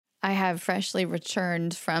I have freshly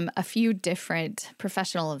returned from a few different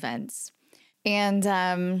professional events.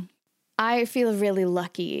 And I feel really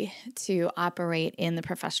lucky to operate in the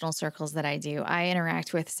professional circles that I do. I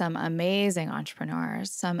interact with some amazing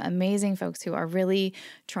entrepreneurs, some amazing folks who are really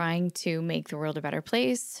trying to make the world a better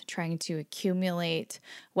place, trying to accumulate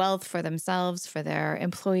wealth for themselves, for their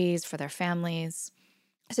employees, for their families.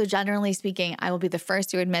 So generally speaking, I will be the first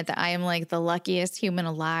to admit that I am like the luckiest human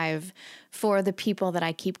alive for the people that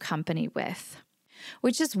I keep company with,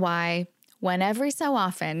 which is why when every so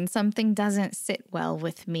often something doesn't sit well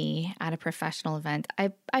with me at a professional event,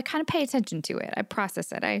 I kind of pay attention to it. I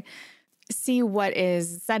process it. I see what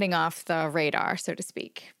is setting off the radar, so to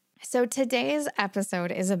speak. So today's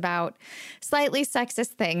episode is about slightly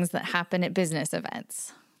sexist things that happen at business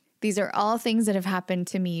events. These are all things that have happened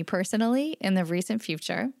to me personally in the recent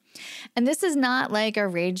future. And this is not like a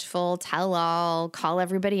rageful tell-all, call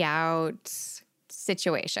everybody out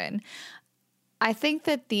situation. I think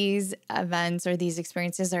that these events or these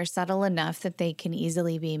experiences are subtle enough that they can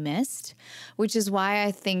easily be missed, which is why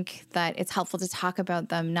I think that it's helpful to talk about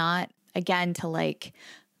them, not, again, to like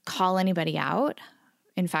call anybody out.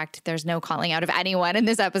 In fact, there's no calling out of anyone in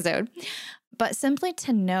this episode, but simply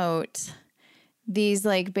to note these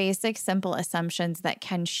like basic, simple assumptions that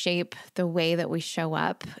can shape the way that we show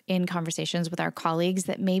up in conversations with our colleagues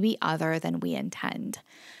that may be other than we intend.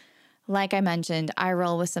 Like I mentioned, I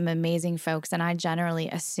roll with some amazing folks, and I generally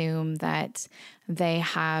assume that they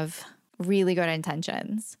have really good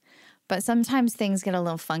intentions. But sometimes things get a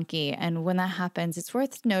little funky, and when that happens, it's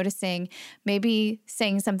worth noticing, maybe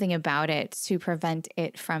saying something about it to prevent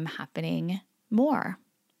it from happening more.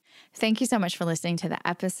 Thank you so much for listening to the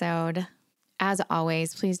episode. As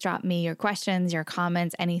always, please drop me your questions, your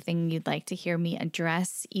comments, anything you'd like to hear me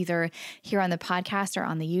address, either here on the podcast or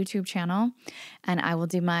on the YouTube channel, and I will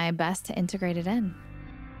do my best to integrate it in.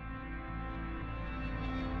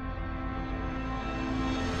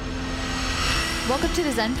 Welcome to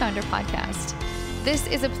the Zen Founder Podcast. This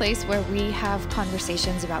is a place where we have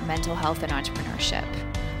conversations about mental health and entrepreneurship.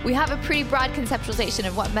 We have a pretty broad conceptualization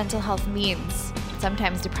of what mental health means.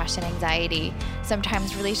 Sometimes depression, anxiety,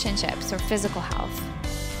 sometimes relationships or physical health.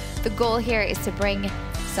 The goal here is to bring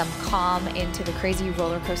some calm into the crazy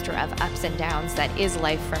roller coaster of ups and downs that is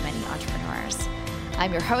life for many entrepreneurs.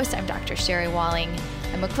 I'm your host, I'm Dr. Sherry Walling.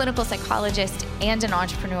 I'm a clinical psychologist and an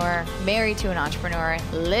entrepreneur, married to an entrepreneur,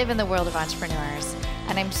 live in the world of entrepreneurs,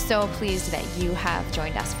 and I'm so pleased that you have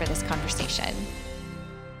joined us for this conversation.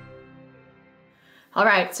 All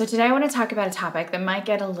right, so today I want to talk about a topic that might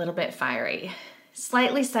get a little bit fiery.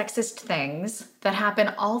 Slightly sexist things that happen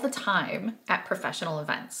all the time at professional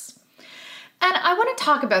events. And I want to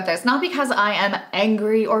talk about this not because I am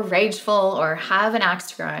angry or rageful or have an axe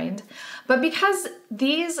to grind, but because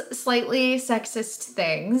these slightly sexist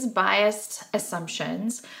things, biased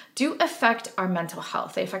assumptions, do affect our mental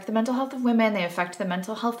health. They affect the mental health of women, they affect the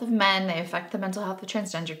mental health of men, they affect the mental health of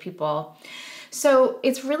transgender people. So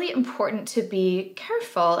it's really important to be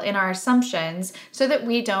careful in our assumptions so that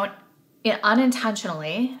we don't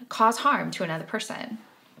unintentionally cause harm to another person.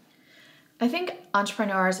 I think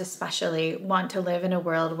entrepreneurs especially want to live in a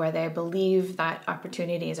world where they believe that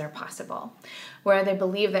opportunities are possible, where they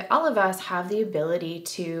believe that all of us have the ability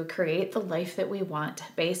to create the life that we want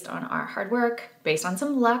based on our hard work, based on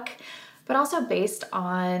some luck, but also based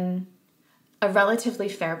on a relatively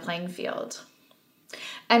fair playing field.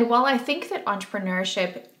 And while I think that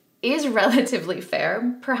entrepreneurship is relatively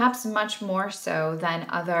fair, perhaps much more so than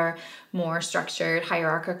other more structured,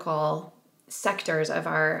 hierarchical sectors of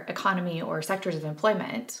our economy or sectors of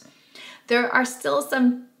employment, there are still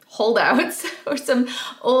some holdouts or some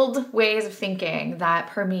old ways of thinking that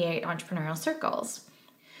permeate entrepreneurial circles.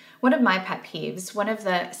 One of my pet peeves, one of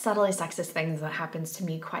the subtly sexist things that happens to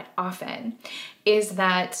me quite often, is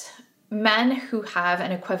that men who have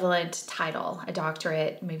an equivalent title, a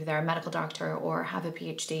doctorate, maybe they're a medical doctor or have a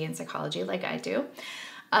PhD in psychology like I do,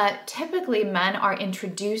 typically men are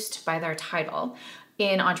introduced by their title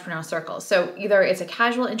in entrepreneurial circles. So either it's a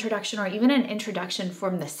casual introduction or even an introduction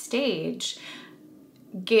from the stage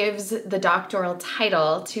gives the doctoral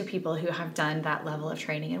title to people who have done that level of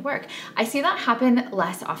training and work. I see that happen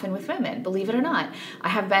less often with women, believe it or not. I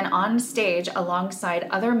have been on stage alongside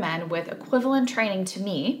other men with equivalent training to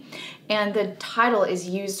me, and the title is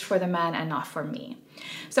used for the men and not for me.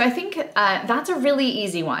 So I think that's a really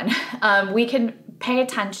easy one. We can pay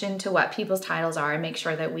attention to what people's titles are and make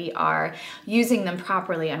sure that we are using them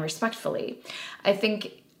properly and respectfully. I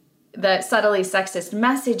think the subtly sexist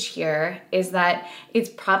message here is that it's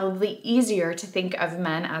probably easier to think of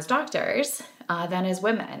men as doctors than as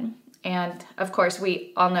women. And of course,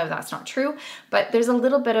 we all know that's not true, but there's a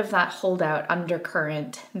little bit of that holdout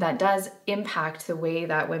undercurrent that does impact the way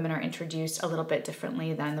that women are introduced a little bit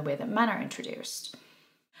differently than the way that men are introduced.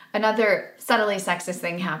 Another subtly sexist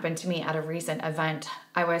thing happened to me at a recent event.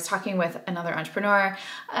 I was talking with another entrepreneur,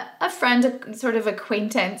 a friend, a sort of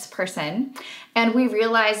acquaintance person, and we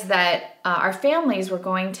realized that our families were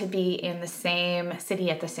going to be in the same city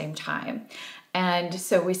at the same time. And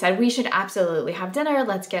so we said, we should absolutely have dinner.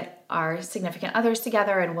 Let's get our significant others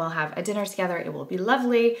together and we'll have a dinner together. It will be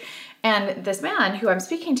lovely. And this man who I'm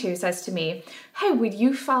speaking to says to me, hey, would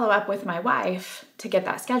you follow up with my wife to get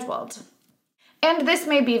that scheduled? And this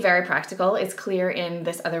may be very practical. It's clear in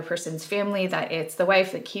this other person's family that it's the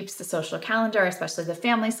wife that keeps the social calendar, especially the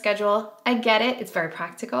family schedule. I get it. It's very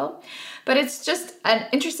practical. But it's just an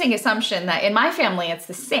interesting assumption that in my family, it's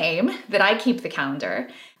the same, that I keep the calendar.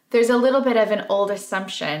 There's a little bit of an old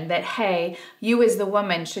assumption that, hey, you as the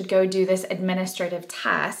woman should go do this administrative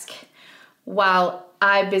task while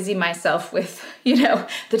I busy myself with,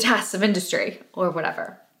 the tasks of industry or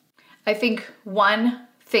whatever. I think one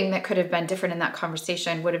thing that could have been different in that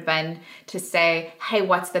conversation would have been to say, hey,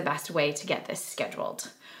 what's the best way to get this scheduled?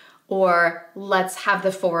 Or let's have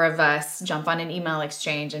the four of us jump on an email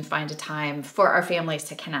exchange and find a time for our families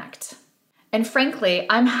to connect. And frankly,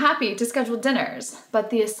 I'm happy to schedule dinners, but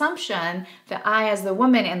the assumption that I, as the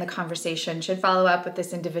woman in the conversation, should follow up with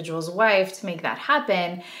this individual's wife to make that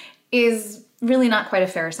happen is really not quite a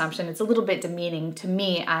fair assumption. It's a little bit demeaning to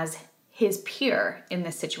me as his peer in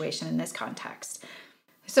this situation, in this context.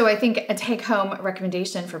 So I think a take-home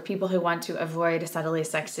recommendation for people who want to avoid subtly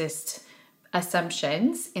sexist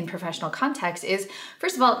assumptions in professional context is,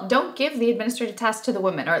 first of all, don't give the administrative tasks to the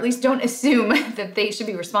woman, or at least don't assume that they should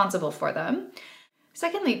be responsible for them.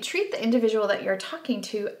 Secondly, treat the individual that you're talking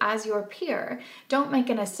to as your peer. Don't make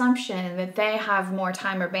an assumption that they have more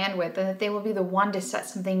time or bandwidth and that they will be the one to set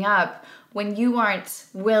something up when you aren't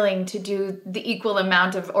willing to do the equal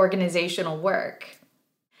amount of organizational work.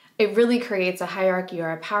 It really creates a hierarchy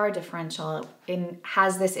or a power differential and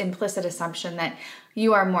has this implicit assumption that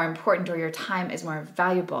you are more important or your time is more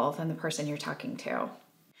valuable than the person you're talking to.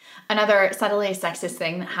 Another subtly sexist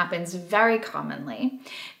thing that happens very commonly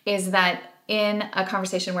is that in a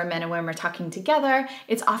conversation where men and women are talking together,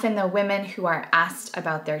 it's often the women who are asked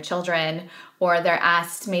about their children, or they're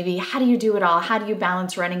asked maybe, how do you do it all? How do you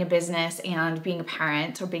balance running a business and being a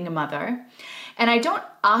parent or being a mother? And I don't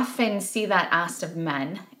often see that asked of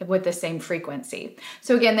men with the same frequency.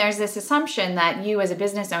 So again, there's this assumption that you as a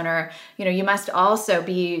business owner, you must also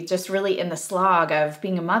be just really in the slog of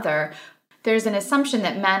being a mother. There's an assumption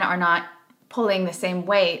that men are not pulling the same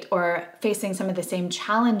weight or facing some of the same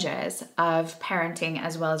challenges of parenting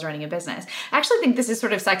as well as running a business. I actually think this is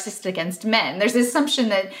sort of sexist against men. There's this assumption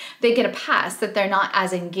that they get a pass, that they're not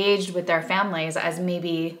as engaged with their families as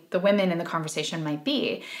maybe the women in the conversation might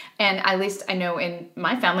be. And at least I know in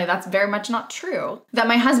my family, that's very much not true. That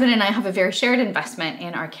my husband and I have a very shared investment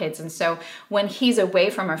in our kids. And so when he's away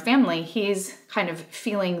from our family, he's kind of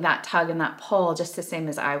feeling that tug and that pull just the same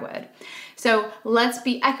as I would. So let's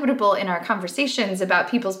be equitable in our conversations about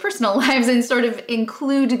people's personal lives and sort of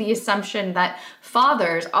include the assumption that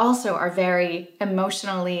fathers also are very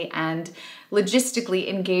emotionally and logistically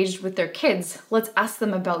engaged with their kids. Let's ask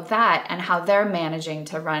them about that and how they're managing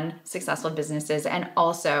to run successful businesses and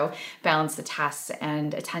also balance the tasks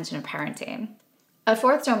and attention of parenting. A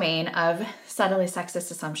fourth domain of subtly sexist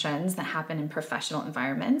assumptions that happen in professional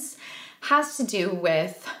environments has to do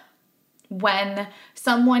with when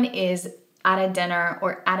someone is at a dinner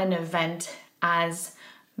or at an event as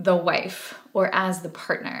the wife or as the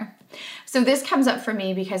partner. So this comes up for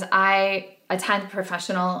me because I attend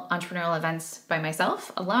professional entrepreneurial events by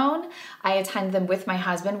myself, alone. I attend them with my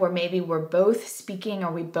husband where maybe we're both speaking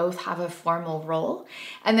or we both have a formal role.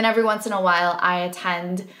 And then every once in a while, I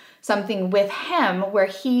attend something with him where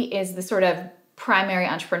he is the sort of primary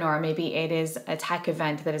entrepreneur. Maybe it is a tech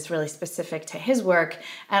event that is really specific to his work,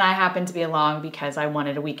 and I happen to be along because I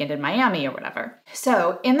wanted a weekend in Miami or whatever.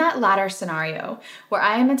 So in that latter scenario, where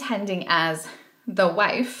I am attending as the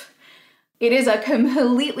wife, it is a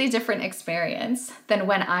completely different experience than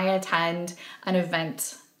when I attend an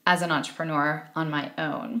event as an entrepreneur on my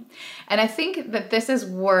own. And I think that this is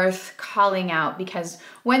worth calling out because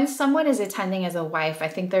when someone is attending as a wife, I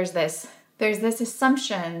think there's this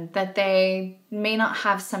assumption that they may not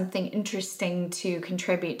have something interesting to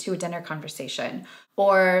contribute to a dinner conversation,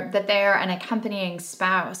 or that they are an accompanying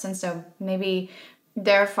spouse, and so maybe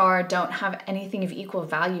therefore don't have anything of equal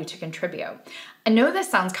value to contribute. I know this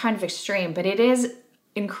sounds kind of extreme, but it is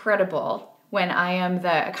incredible when I am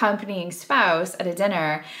the accompanying spouse at a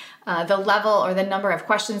dinner The level or the number of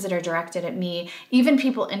questions that are directed at me, even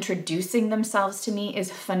people introducing themselves to me,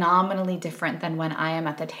 is phenomenally different than when I am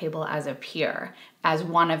at the table as a peer, as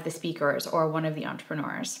one of the speakers or one of the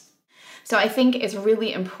entrepreneurs. So I think it's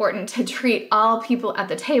really important to treat all people at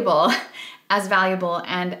the table as valuable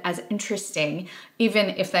and as interesting, even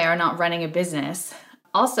if they are not running a business.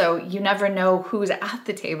 Also, you never know who's at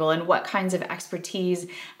the table and what kinds of expertise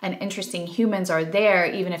and interesting humans are there,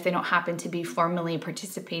 even if they don't happen to be formally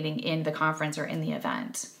participating in the conference or in the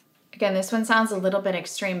event. Again, this one sounds a little bit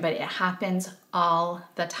extreme, but it happens all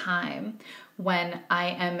the time. When I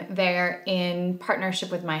am there in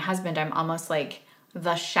partnership with my husband, I'm almost like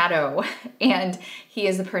the shadow, and he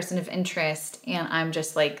is the person of interest, and I'm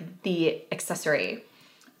just like the accessory.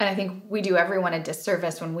 And I think we do everyone a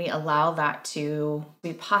disservice when we allow that to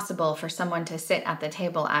be possible for someone to sit at the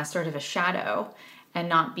table as sort of a shadow and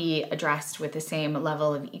not be addressed with the same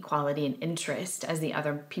level of equality and interest as the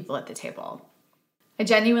other people at the table. I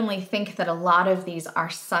genuinely think that a lot of these are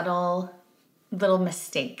subtle little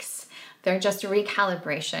mistakes. They're just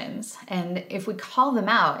recalibrations. And if we call them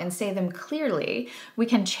out and say them clearly, we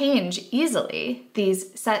can change easily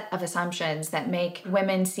these set of assumptions that make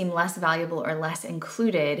women seem less valuable or less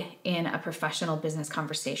included in a professional business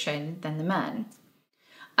conversation than the men.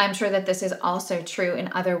 I'm sure that this is also true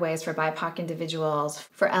in other ways for BIPOC individuals,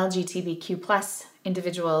 for LGBTQ+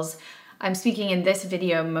 individuals. I'm speaking in this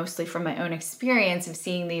video mostly from my own experience of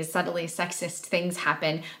seeing these subtly sexist things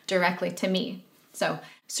happen directly to me. So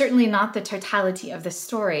certainly not the totality of the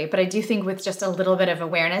story, but I do think with just a little bit of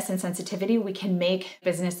awareness and sensitivity, we can make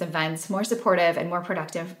business events more supportive and more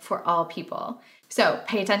productive for all people. So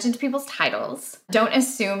pay attention to people's titles. Don't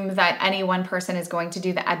assume that any one person is going to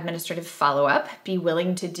do the administrative follow-up. Be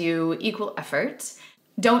willing to do equal effort.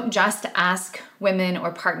 Don't just ask women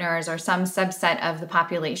or partners or some subset of the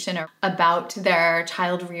population about their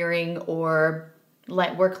child rearing or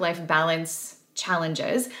work-life balance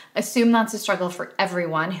challenges. Assume that's a struggle for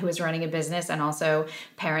everyone who is running a business and also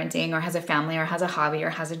parenting or has a family or has a hobby or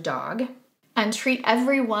has a dog. And treat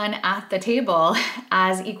everyone at the table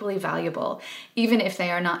as equally valuable, even if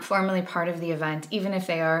they are not formally part of the event, even if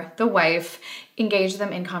they are the wife. Engage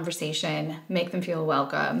them in conversation, make them feel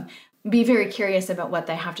welcome. Be very curious about what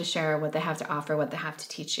they have to share, what they have to offer, what they have to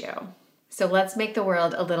teach you. So let's make the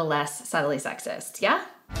world a little less subtly sexist, yeah?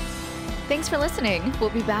 Thanks for listening. We'll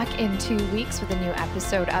be back in 2 weeks with a new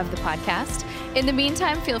episode of the podcast. In the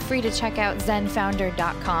meantime, feel free to check out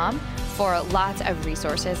zenfounder.com for lots of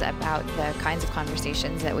resources about the kinds of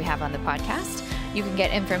conversations that we have on the podcast. You can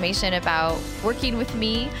get information about working with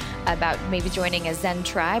me, about maybe joining a Zen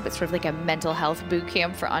tribe. It's sort of like a mental health boot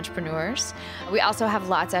camp for entrepreneurs. We also have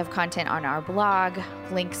lots of content on our blog,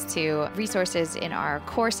 links to resources in our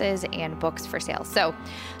courses and books for sale. So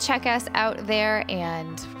check us out there,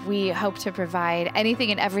 and we hope to provide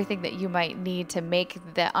anything and everything that you might need to make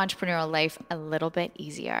the entrepreneurial life a little bit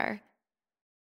easier.